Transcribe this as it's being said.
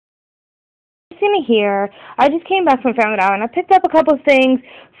seen it here. I just came back from Family Dollar and I picked up a couple things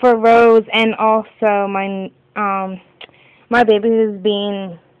for Rose and also my baby who's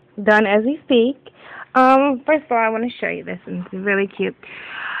being done as we speak. First of all, I want to show you this, and it's really cute.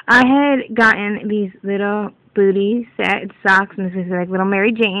 I had gotten these little booties set socks, and this is like little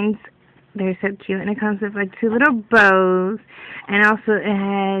Mary Janes. They're so cute, and it comes with like 2 little bows, and also it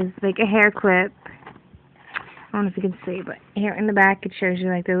has like a hair clip. I don't know if you can see, but here in the back it shows you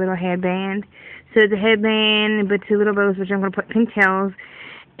like the little headband. So it's a headband, but 2 little bows, which I'm going to put pintails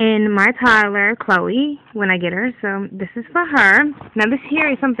in my toddler, Chloe, when I get her. So this is for her. Now this here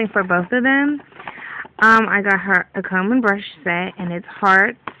is something for both of them. I got her a comb and brush set, and it's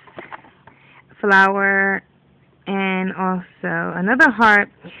hearts, flower, and also another heart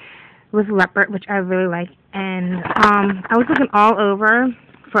with leopard, which I really like. And I was looking all over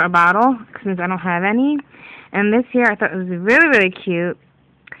for a bottle since I don't have any. And this here I thought it was really, really cute.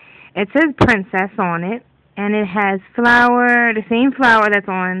 It says princess on it, and it has flower, the same flower that's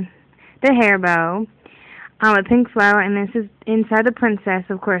on the hair bow, a pink flower, and this is inside the princess.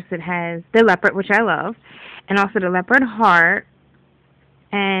 Of course, it has the leopard, which I love, and also the leopard heart.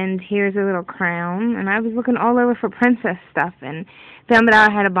 And here's a little crown. And I was looking all over for princess stuff, and found that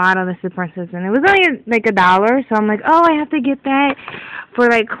I had a bottle that said princess, and it was only like $1. So I'm like, oh, I have to get that for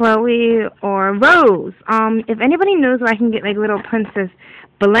like Chloe or Rose. If anybody knows where I can get like little princess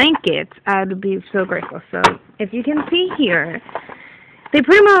blankets, I would be so grateful. So if you can see here, they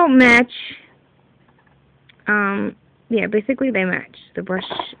pretty much match. Yeah, basically they match. The brush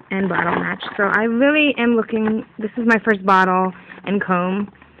and bottle match. So I really am looking. This is my first bottle and comb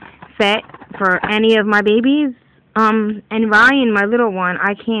set for any of my babies. And Ryan, my little one,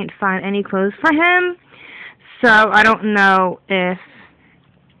 I can't find any clothes for him. So I don't know if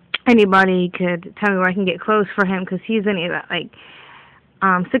anybody could tell me where I can get clothes for him, because he's only like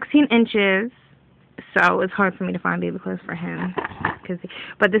 16 inches. So it's hard for me to find baby clothes for him.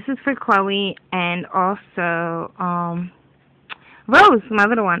 But this is for Chloe and also Rose, my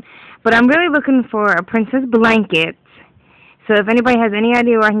little one. But I'm really looking for a princess blanket. So if anybody has any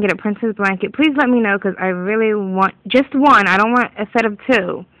idea where I can get a princess blanket, please let me know, because I really want just one. I don't want a set of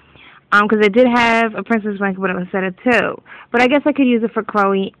 2. Because I did have a princess blanket, but it was a set of 2. But I guess I could use it for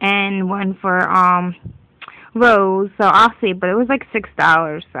Chloe and one for Rose. So I'll see. But it was like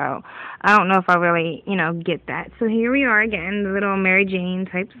 $6. So I don't know if I really, get that. So here we are again, the little Mary Jane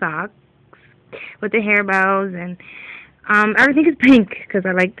type socks with the hair bows, and everything is pink because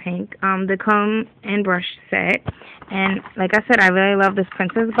I like pink. The comb and brush set, and like I said, I really love this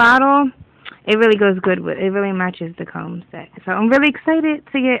princess bottle. It really goes good with it. Really matches the comb set. So I'm really excited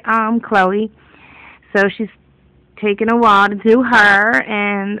to get Chloe. So she's taken a while to do her,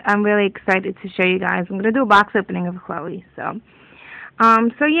 and I'm really excited to show you guys. I'm gonna do a box opening of Chloe. So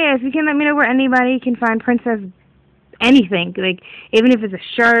yeah, if you can let me know where anybody can find princess anything, like even if it's a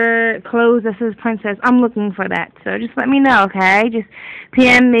shirt, clothes that says princess, I'm looking for that. So just let me know, okay? Just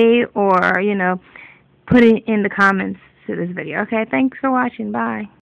PM me or, put it in the comments to this video. Okay, thanks for watching. Bye.